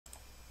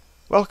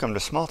Welcome to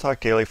Smalltalk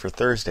Daily for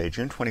Thursday,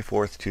 June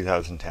 24th,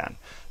 2010.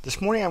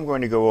 This morning I'm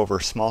going to go over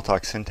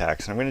Smalltalk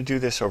Syntax, and I'm going to do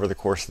this over the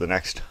course of the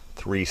next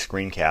 3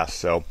 screencasts.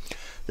 So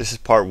this is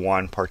part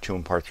 1, part 2,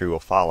 and part 3 will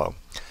follow.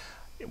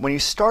 When you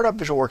start up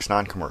VisualWorks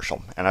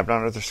non-commercial, and I've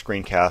done other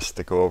screencasts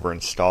that go over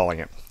installing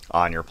it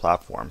on your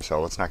platform,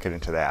 so let's not get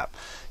into that.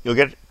 You'll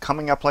get,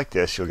 coming up like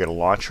this, you'll get a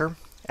launcher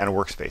and a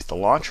workspace. The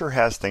launcher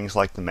has things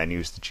like the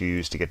menus that you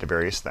use to get to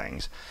various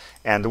things,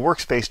 and the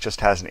workspace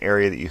just has an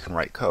area that you can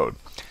write code.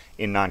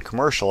 In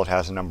non-commercial, it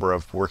has a number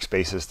of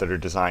workspaces that are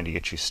designed to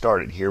get you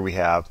started. Here we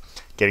have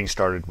getting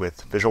started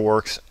with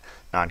VisualWorks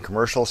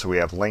non-commercial, so we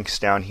have links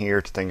down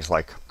here to things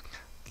like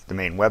the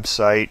main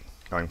website,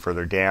 going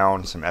further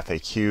down, some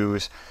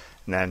FAQs,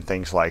 and then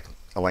things like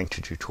a link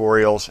to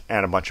tutorials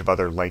and a bunch of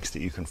other links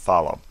that you can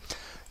follow.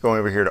 Going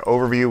over here to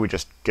overview, we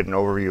just get an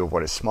overview of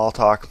what is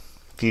Smalltalk.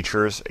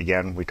 Features,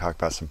 again, we talk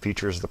about some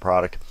features of the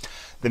product.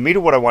 The meat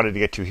of what I wanted to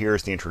get to here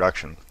is the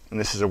introduction. And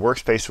this is a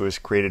workspace that was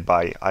created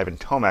by Ivan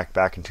Tomac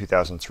back in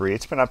 2003.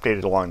 It's been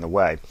updated along the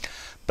way.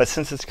 But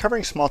since it's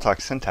covering Smalltalk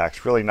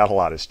syntax, really not a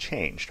lot has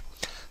changed.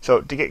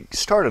 So to get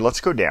started, let's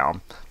go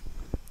down.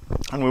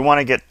 And we want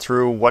to get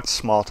through what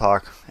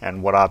Smalltalk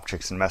and what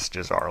objects and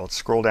messages are. Let's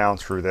scroll down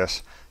through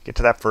this, get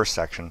to that first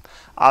section.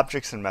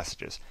 Objects and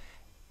messages.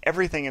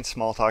 Everything in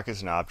Smalltalk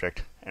is an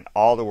object, and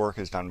all the work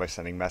is done by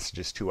sending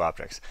messages to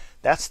objects.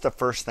 That's the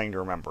first thing to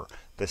remember.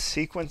 The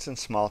sequence in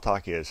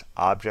Smalltalk is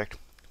object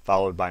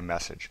followed by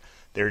message.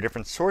 There are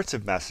different sorts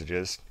of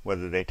messages,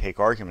 whether they take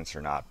arguments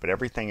or not, but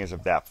everything is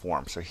of that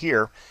form. So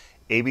here,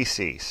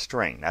 ABC,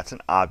 string, that's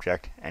an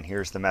object, and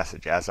here's the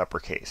message as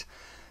uppercase.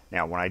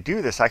 Now when I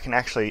do this, I can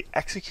actually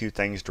execute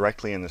things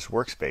directly in this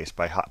workspace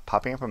by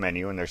popping up a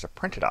menu, and there's a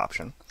printed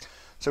option.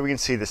 So we can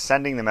see that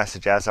sending the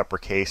message as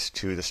uppercase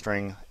to the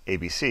string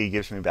ABC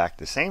gives me back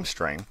the same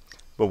string,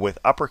 but with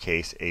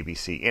uppercase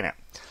ABC in it.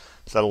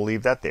 So that'll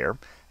leave that there.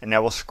 And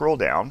now we'll scroll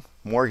down.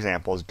 More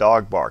examples,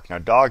 dog bark. Now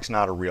dog's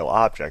not a real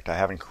object. I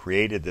haven't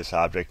created this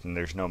object and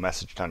there's no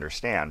message to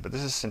understand. But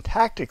this is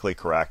syntactically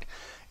correct.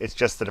 It's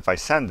just that if I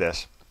send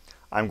this,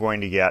 I'm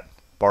going to get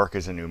bark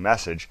as a new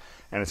message,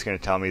 and it's going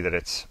to tell me that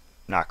it's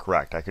not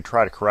correct. I could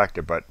try to correct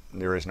it, but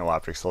there is no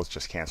object, so let's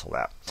just cancel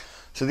that.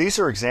 So these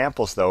are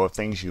examples, though, of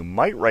things you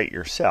might write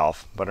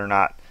yourself, but are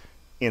not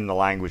in the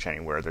language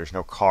anywhere. There's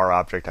no car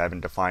object. I haven't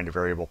defined a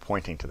variable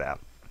pointing to that.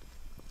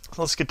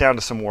 So let's get down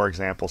to some more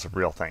examples of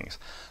real things.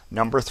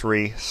 Number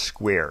 3,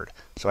 squared.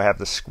 So I have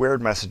the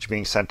squared message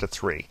being sent to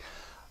 3.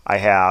 I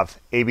have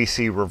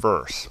ABC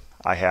reverse.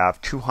 I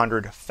have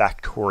 200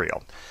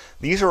 factorial.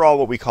 These are all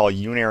what we call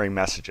unary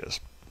messages,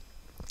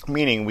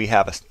 meaning we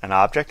have an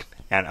object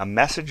and a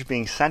message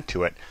being sent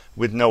to it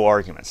with no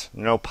arguments,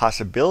 no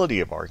possibility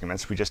of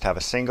arguments. We just have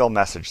a single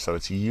message, so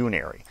it's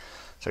unary.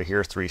 So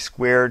here 3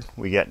 squared,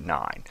 we get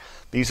 9.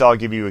 These all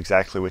give you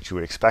exactly what you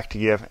would expect to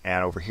give,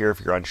 and over here, if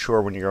you're unsure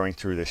when you're going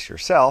through this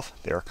yourself,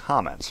 there are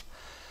comments.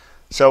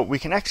 So we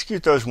can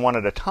execute those one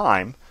at a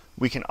time.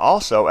 We can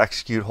also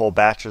execute whole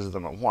batches of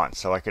them at once.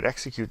 So I could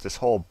execute this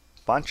whole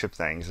bunch of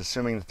things,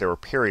 assuming that there were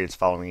periods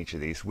following each of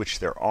these, which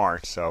there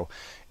aren't. So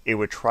it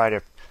would try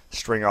to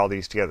string all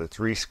these together,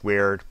 3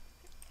 squared,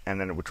 and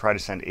then it would try to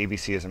send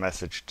ABC as a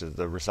message to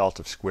the result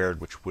of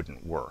squared, which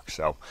wouldn't work.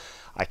 So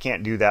I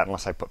can't do that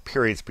unless I put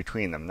periods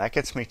between them. That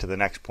gets me to the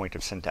next point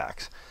of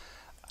syntax.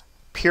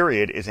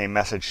 Period is a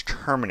message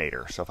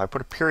terminator. So if I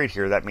put a period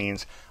here, that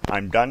means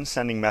I'm done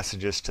sending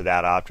messages to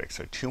that object.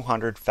 So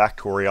 200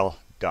 factorial,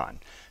 done.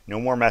 No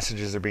more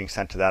messages are being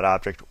sent to that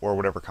object or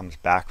whatever comes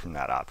back from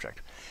that object.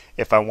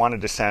 If I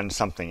wanted to send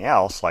something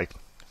else, like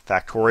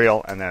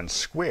factorial and then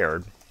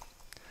squared,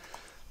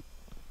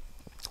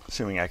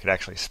 assuming I could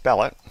actually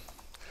spell it,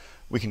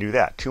 we can do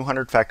that.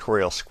 200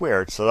 factorial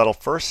squared, so that'll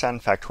first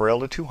send factorial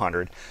to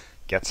 200,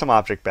 get some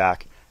object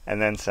back,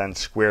 and then send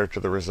squared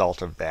to the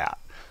result of that.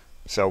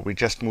 So we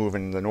just move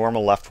in the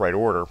normal left-right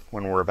order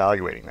when we're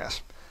evaluating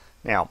this.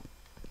 Now,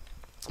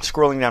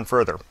 scrolling down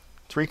further,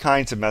 3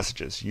 kinds of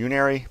messages: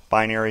 unary,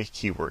 binary,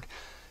 keyword.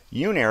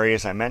 Unary,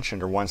 as I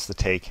mentioned, are ones that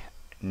take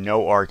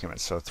no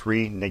arguments, so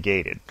 3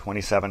 negated,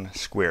 27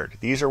 squared.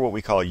 These are what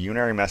we call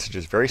unary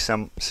messages. Very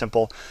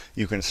simple.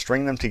 You can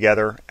string them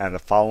together, and the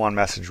follow-on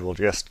message will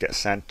just get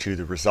sent to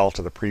the result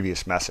of the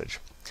previous message.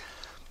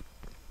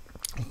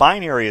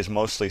 Binary is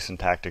mostly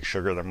syntactic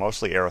sugar. They're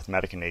mostly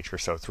arithmetic in nature,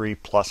 so 3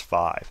 plus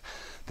 5.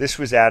 This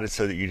was added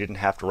so that you didn't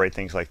have to write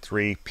things like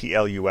 3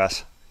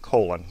 plus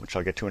colon, which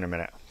I'll get to in a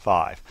minute,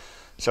 5.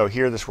 So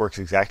here this works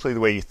exactly the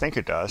way you think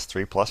it does,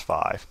 3 plus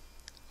 5.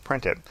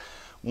 Print it.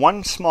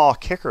 One small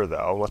kicker,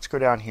 though, let's go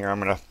down here.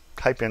 I'm going to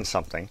type in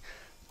something.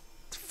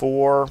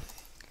 4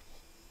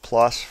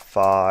 plus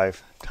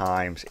 5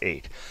 times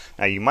 8.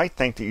 Now you might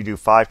think that you do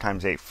 5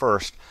 times 8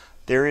 first.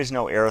 There is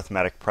no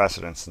arithmetic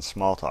precedence in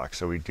Smalltalk,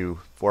 so we do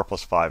 4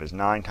 plus 5 is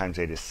 9 times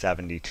 8 is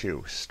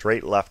 72.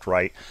 Straight left,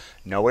 right.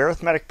 No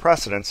arithmetic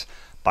precedence.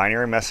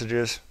 Binary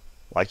messages,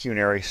 like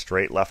unary,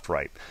 straight left,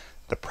 right.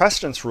 The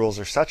precedence rules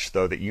are such,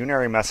 though, that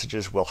unary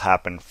messages will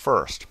happen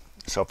first.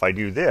 So if I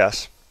do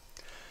this,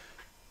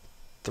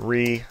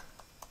 3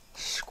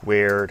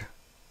 squared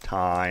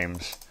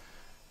times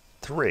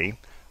 3,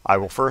 I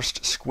will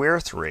first square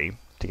 3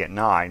 to get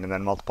 9, and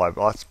then multiply.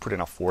 Well, let's put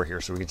in a 4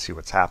 here so we can see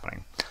what's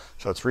happening.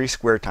 So 3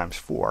 squared times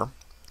 4,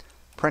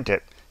 print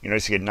it, you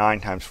notice you get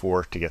 9 times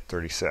 4 to get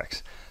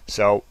 36.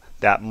 So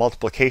that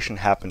multiplication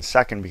happens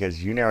second because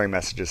unary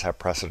messages have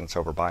precedence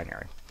over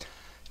binary.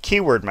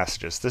 Keyword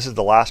messages, this is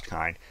the last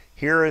kind.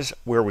 Here is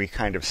where we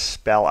kind of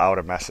spell out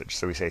a message.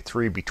 So we say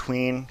 3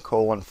 between,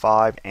 colon,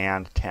 5,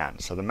 and 10.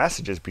 So the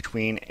message is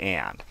between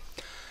and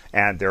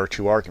there are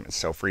 2 arguments.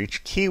 So for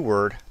each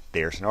keyword,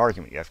 there's an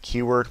argument. You have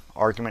keyword,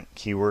 argument,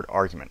 keyword,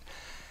 argument.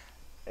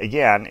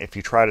 Again, if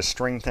you try to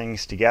string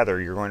things together,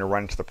 you're going to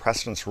run into the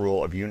precedence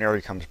rule of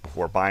unary comes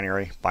before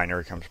binary,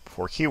 binary comes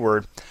before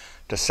keyword.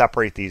 To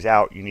separate these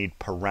out, you need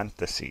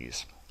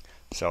parentheses.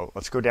 So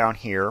let's go down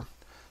here.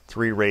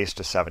 3 raised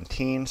to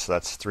 17, so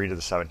that's 3 to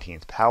the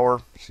 17th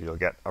power, so you'll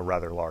get a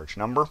rather large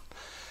number.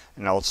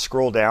 And now let's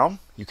scroll down.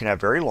 You can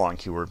have very long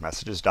keyword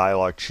messages,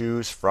 dialog,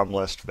 choose, from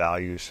list,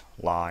 values,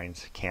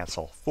 lines,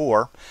 cancel,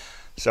 for.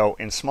 So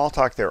in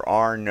Smalltalk there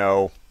are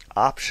no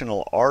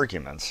optional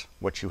arguments.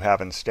 What you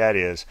have instead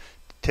is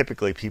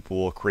typically people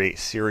will create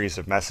series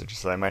of messages.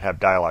 So they might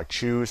have dialog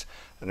choose,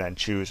 and then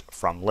choose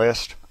from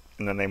list,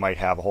 and then they might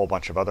have a whole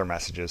bunch of other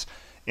messages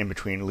in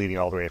between leading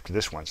all the way up to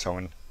this one. So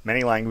in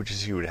many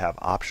languages you would have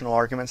optional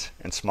arguments.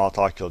 In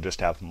Smalltalk you'll just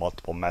have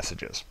multiple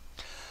messages.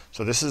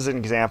 So this is an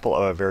example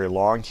of a very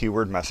long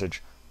keyword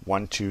message.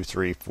 1, 2,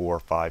 3, 4,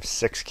 5,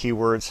 6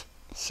 keywords,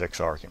 6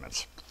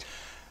 arguments.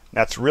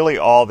 That's really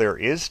all there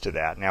is to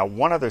that. Now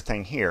one other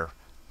thing here,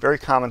 very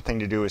common thing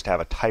to do is to have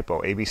a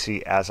typo,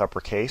 ABC as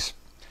uppercase.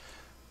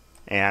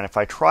 And if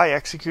I try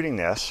executing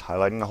this,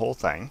 highlighting the whole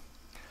thing,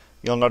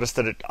 you'll notice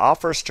that it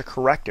offers to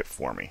correct it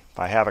for me. If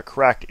I have it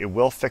correct, it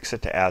will fix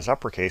it to as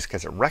uppercase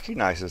because it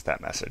recognizes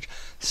that message.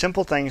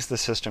 Simple things the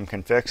system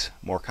can fix,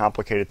 more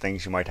complicated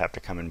things you might have to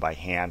come in by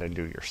hand and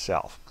do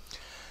yourself.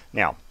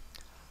 Now,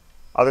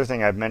 other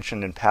thing I've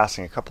mentioned in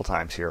passing a couple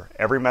times here,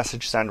 every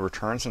message send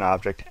returns an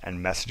object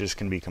and messages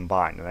can be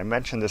combined. And I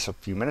mentioned this a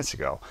few minutes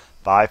ago,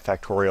 5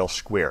 factorial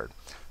squared.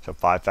 So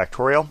 5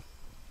 factorial,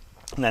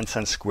 and then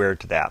send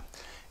squared to that.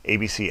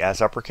 ABC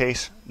as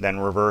uppercase, then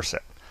reverse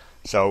it.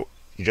 So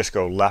you just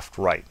go left,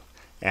 right.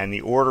 And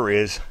the order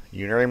is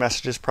unary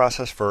messages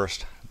processed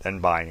first, then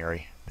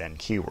binary, then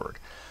keyword.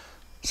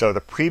 So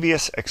the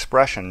previous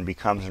expression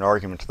becomes an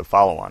argument to the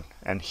follow-on.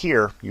 And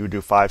here you would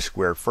do 5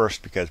 squared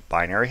first because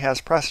binary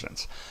has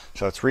precedence.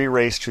 So 3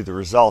 raised to the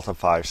result of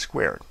 5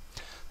 squared.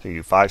 So you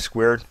do 5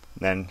 squared,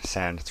 then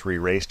send 3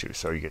 raised to.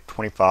 So you get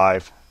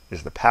 25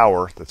 is the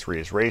power that 3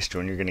 is raised to,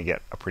 and you're going to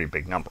get a pretty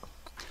big number.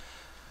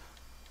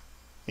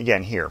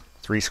 Again here,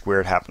 3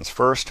 squared happens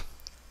first.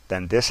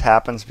 Then this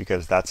happens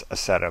because that's a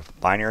set of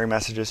binary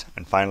messages,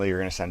 and finally you're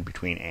going to send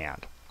between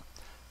and.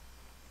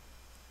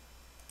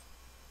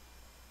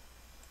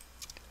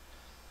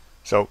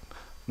 So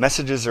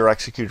messages are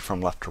executed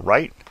from left to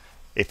right.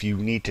 If you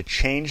need to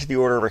change the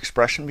order of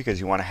expression because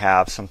you want to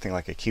have something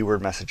like a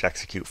keyword message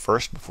execute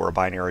first before a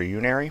binary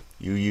or unary,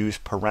 you use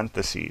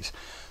parentheses.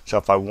 So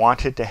if I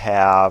wanted to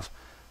have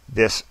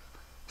this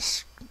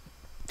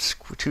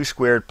 2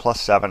 squared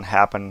plus 7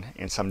 happen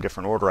in some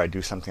different order, I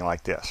do something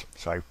like this.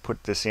 So I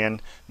put this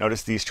in.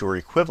 Notice these two are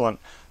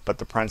equivalent, but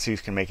the parentheses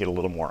can make it a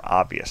little more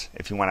obvious.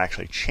 If you want to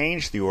actually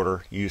change the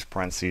order, use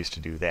parentheses to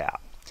do that.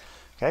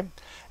 Okay?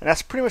 And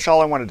that's pretty much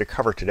all I wanted to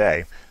cover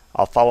today.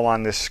 I'll follow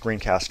on this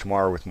screencast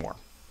tomorrow with more.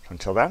 So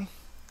until then,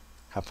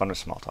 have fun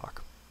with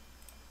Smalltalk.